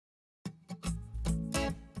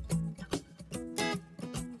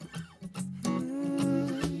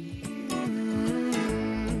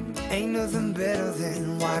Ain't nothing better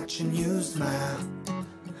than watching you smile.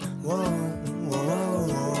 Whoa, whoa, whoa,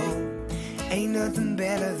 whoa. Ain't nothing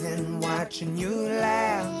better than watching you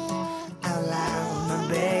laugh out loud, my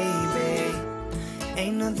baby.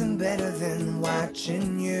 Ain't nothing better than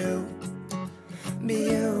watching you be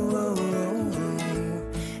you.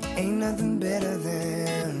 Ain't nothing better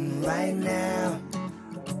than right now.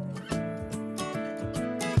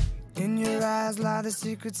 In your eyes lie the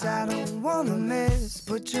secrets I don't wanna miss.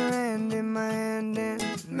 Put your hand in my hand and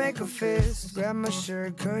make a fist. Grab my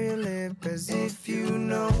shirt, curl your lip as if you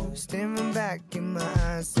know. Staring back in my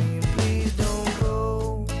eyes saying please don't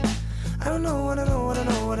go. I don't know what I know, what I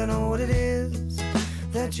know, what I know what it is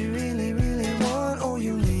that you really, really want or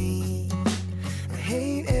you need. I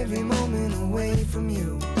hate every moment away from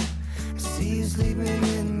you. I see you sleeping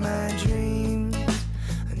in my dreams.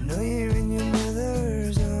 I know you're in your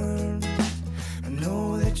mother's arms. I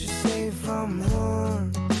know that you're safe from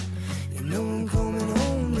harm. You know I'm coming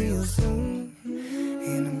home real soon,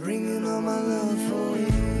 and I'm bringing all my love for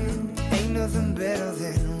you. Ain't nothing better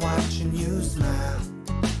than watching you smile.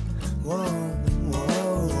 Whoa,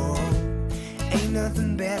 whoa, whoa. Ain't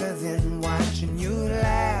nothing better than watching you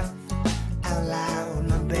laugh out loud,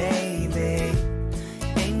 my baby.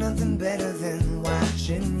 Ain't nothing better than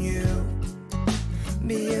watching you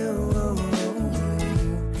be you.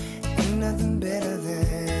 Ain't nothing better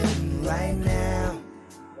than right now.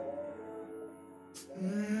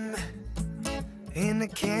 And I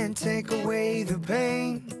can't take away the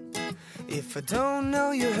pain if I don't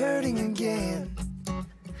know you're hurting again.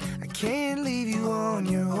 I can't leave you on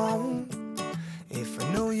your own if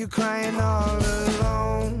I know you're crying all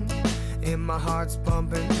alone. And my heart's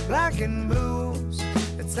pumping black and blues.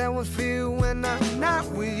 That's how I feel when I'm not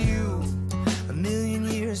with you. A million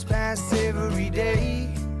years pass every day,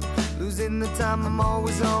 losing the time, I'm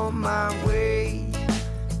always on my way.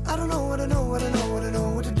 I don't know what I know, what I know, what I know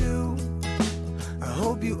what to do. I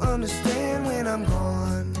hope you understand when I'm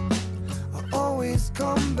gone. I'll always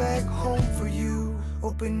come back home for you.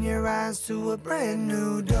 Open your eyes to a brand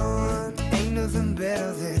new dawn. Ain't nothing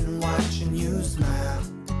better than watching you smile.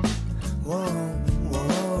 Whoa,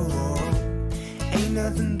 whoa, whoa. Ain't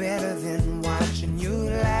nothing better than watching you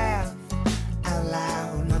laugh out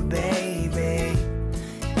loud, my baby.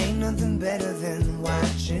 Ain't nothing better than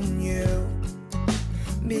watching you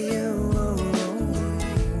be you.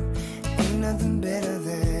 Ain't nothing better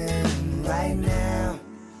than right now.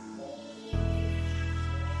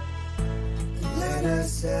 Let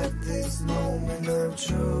us have this moment of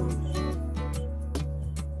truth.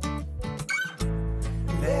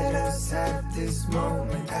 Let us have this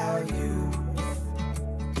moment our youth.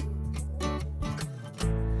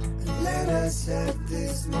 Let us have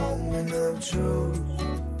this moment of truth.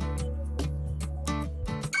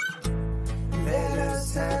 Let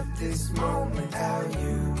us have this moment our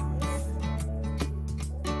youth.